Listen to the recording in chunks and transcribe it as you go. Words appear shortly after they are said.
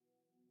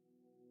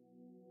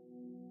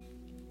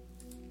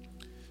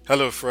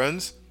Hello,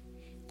 friends.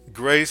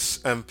 Grace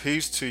and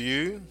peace to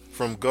you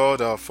from God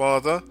our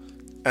Father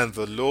and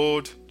the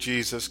Lord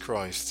Jesus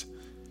Christ.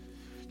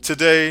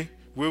 Today,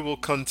 we will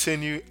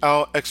continue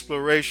our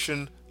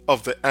exploration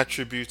of the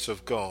attributes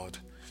of God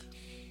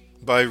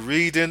by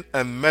reading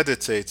and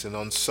meditating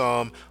on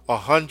Psalm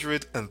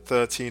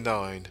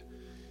 139.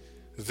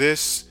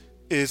 This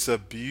is a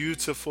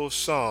beautiful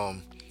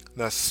psalm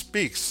that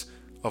speaks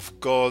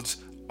of God's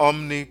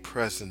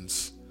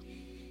omnipresence.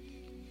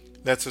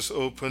 Let us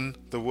open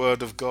the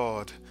Word of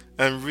God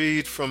and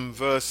read from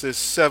verses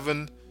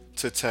 7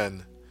 to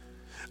 10.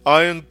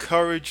 I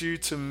encourage you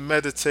to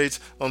meditate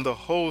on the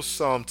whole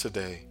psalm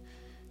today.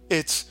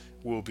 It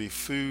will be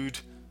food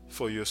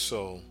for your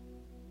soul.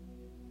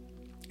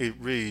 It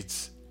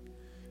reads,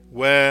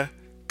 Where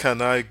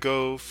can I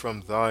go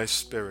from thy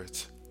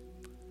spirit?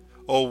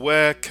 Or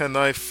where can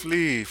I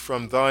flee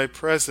from thy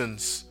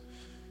presence?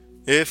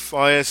 If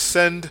I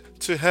ascend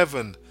to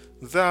heaven,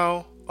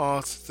 thou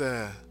art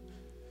there.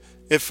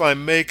 If I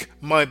make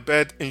my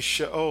bed in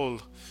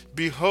Sheol,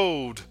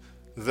 behold,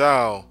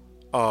 thou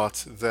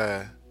art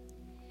there.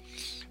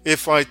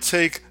 If I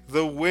take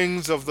the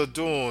wings of the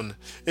dawn,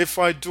 if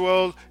I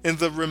dwell in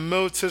the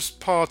remotest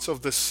part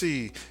of the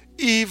sea,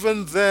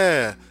 even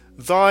there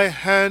thy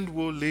hand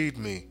will lead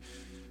me,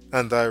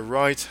 and thy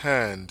right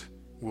hand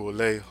will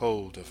lay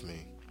hold of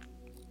me.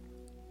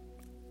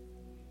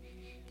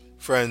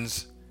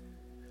 Friends,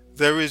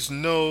 there is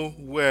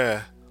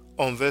nowhere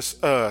on this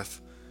earth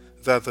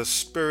that the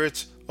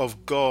Spirit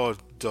of God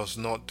does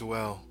not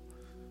dwell.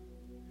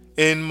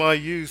 In my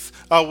youth,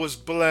 I was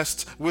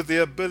blessed with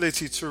the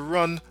ability to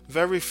run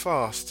very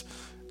fast,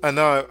 and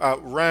I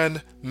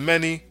outran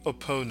many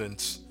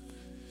opponents.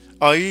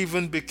 I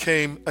even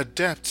became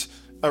adept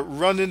at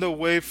running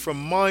away from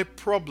my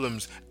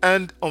problems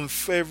and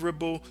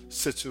unfavorable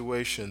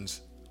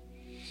situations.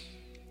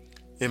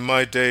 In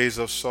my days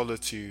of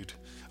solitude,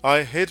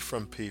 I hid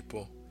from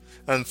people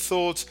and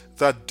thought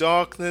that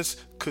darkness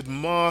could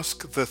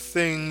mask the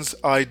things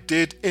I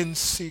did in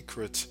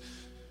secret,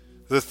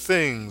 the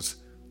things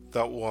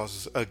that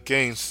was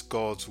against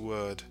God's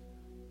word.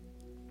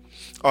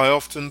 I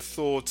often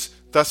thought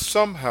that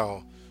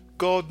somehow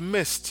God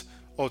missed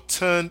or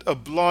turned a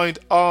blind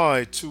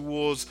eye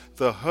towards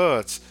the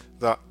hurt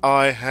that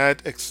I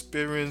had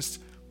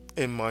experienced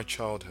in my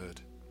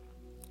childhood.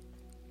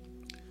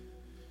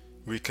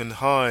 We can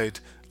hide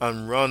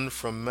and run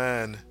from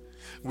man.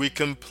 We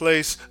can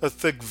place a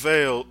thick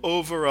veil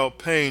over our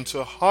pain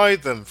to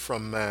hide them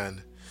from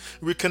man.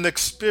 We can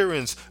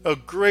experience a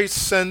great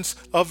sense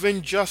of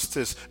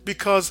injustice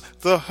because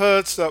the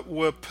hurts that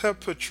were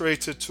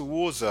perpetrated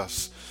towards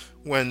us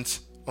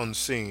went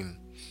unseen.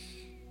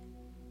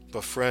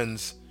 But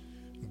friends,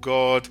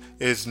 God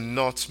is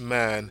not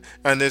man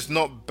and is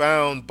not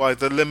bound by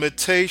the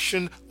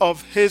limitation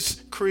of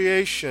his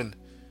creation.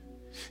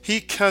 You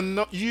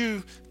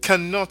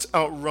cannot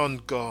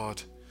outrun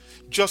God,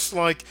 just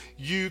like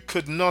you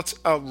could not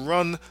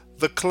outrun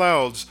the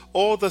clouds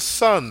or the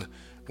sun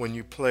when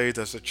you played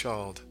as a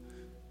child.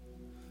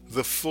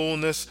 The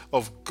fullness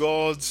of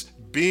God's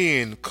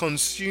being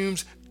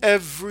consumes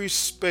every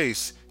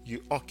space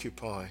you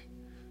occupy.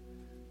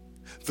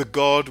 The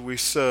God we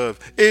serve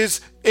is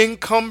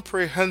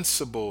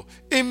incomprehensible,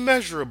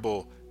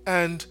 immeasurable,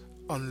 and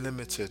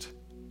unlimited.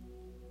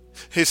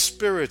 His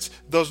Spirit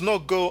does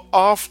not go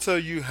after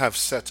you have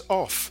set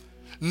off,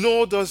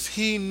 nor does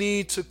he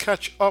need to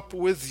catch up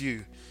with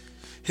you.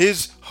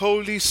 His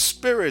Holy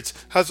Spirit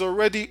has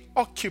already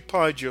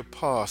occupied your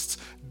past,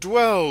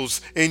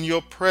 dwells in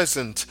your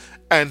present,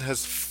 and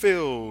has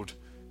filled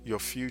your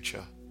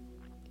future.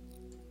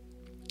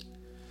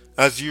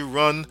 As you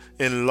run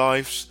in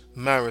life's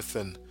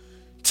marathon,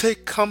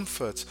 take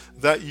comfort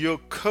that your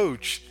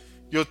coach,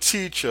 your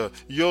teacher,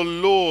 your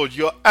Lord,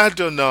 your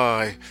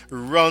Adonai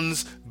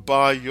runs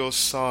by your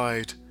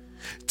side.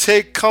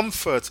 Take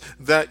comfort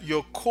that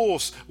your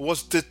course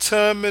was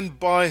determined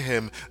by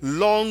him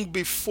long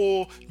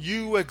before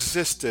you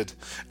existed,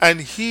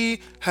 and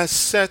he has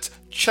set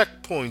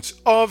checkpoints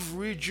of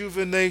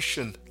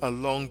rejuvenation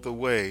along the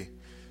way,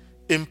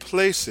 in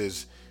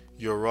places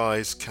your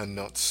eyes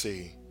cannot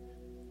see.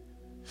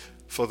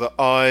 For the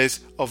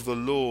eyes of the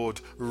Lord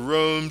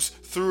roams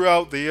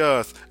throughout the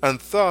earth, and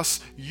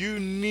thus you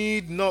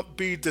need not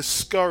be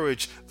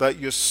discouraged that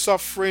your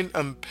suffering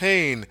and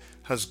pain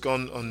has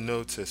gone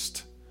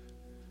unnoticed.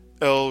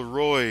 El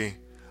Roi,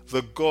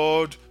 the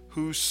God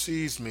who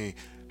sees me,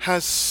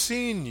 has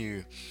seen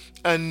you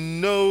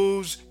and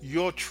knows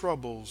your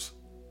troubles.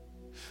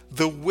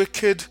 The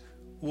wicked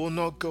will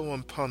not go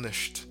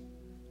unpunished.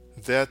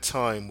 Their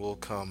time will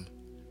come.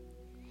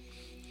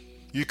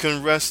 You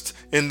can rest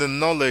in the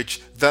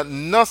knowledge that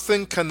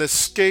nothing can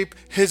escape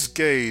his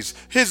gaze.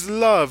 His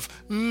love,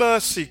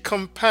 mercy,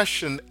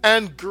 compassion,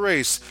 and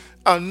grace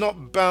are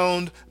not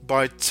bound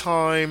by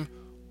time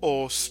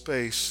or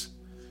space.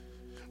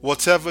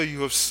 Whatever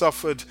you have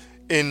suffered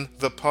in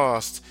the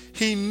past,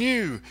 he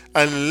knew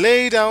and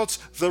laid out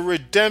the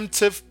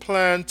redemptive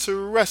plan to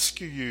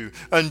rescue you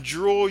and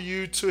draw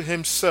you to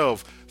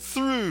himself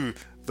through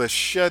the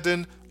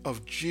shedding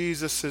of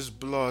Jesus'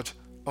 blood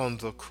on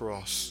the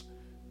cross.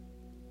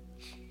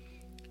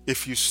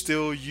 If you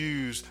still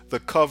use the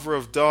cover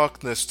of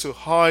darkness to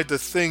hide the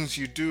things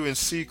you do in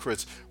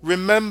secret,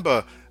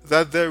 remember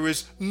that there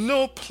is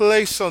no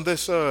place on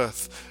this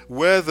earth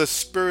where the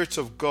Spirit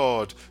of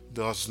God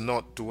does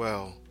not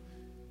dwell.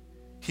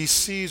 He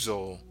sees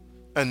all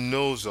and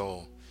knows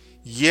all,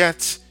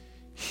 yet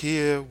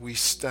here we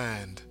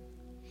stand.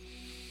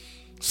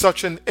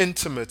 Such an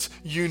intimate,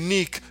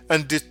 unique,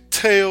 and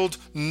detailed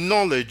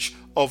knowledge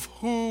of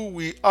who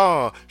we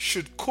are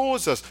should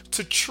cause us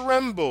to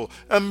tremble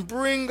and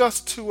bring us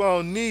to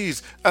our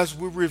knees as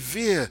we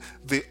revere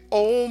the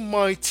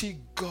Almighty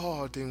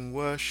God in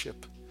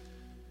worship.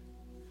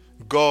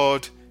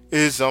 God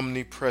is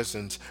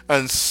omnipresent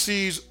and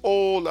sees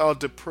all our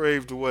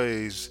depraved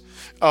ways,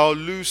 our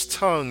loose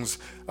tongues,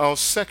 our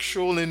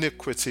sexual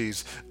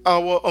iniquities,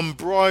 our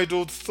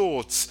unbridled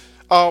thoughts,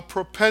 our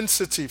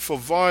propensity for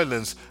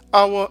violence,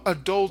 our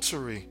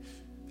adultery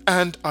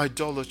and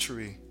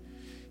idolatry.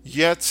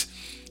 Yet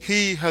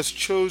he has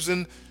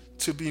chosen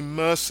to be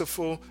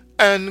merciful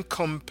and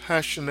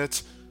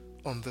compassionate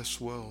on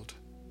this world.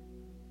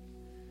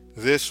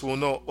 This will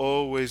not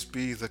always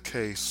be the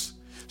case.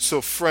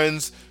 So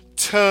friends,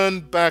 turn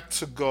back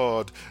to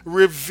God,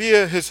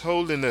 revere His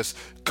holiness,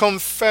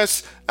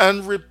 confess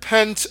and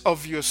repent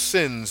of your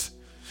sins,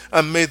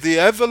 and may the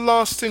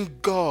everlasting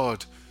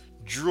God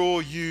draw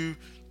you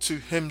to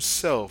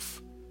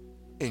Himself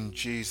in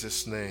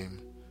Jesus'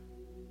 name.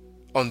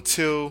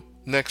 Until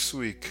next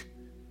week,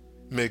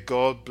 may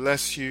God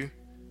bless you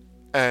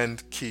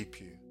and keep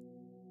you.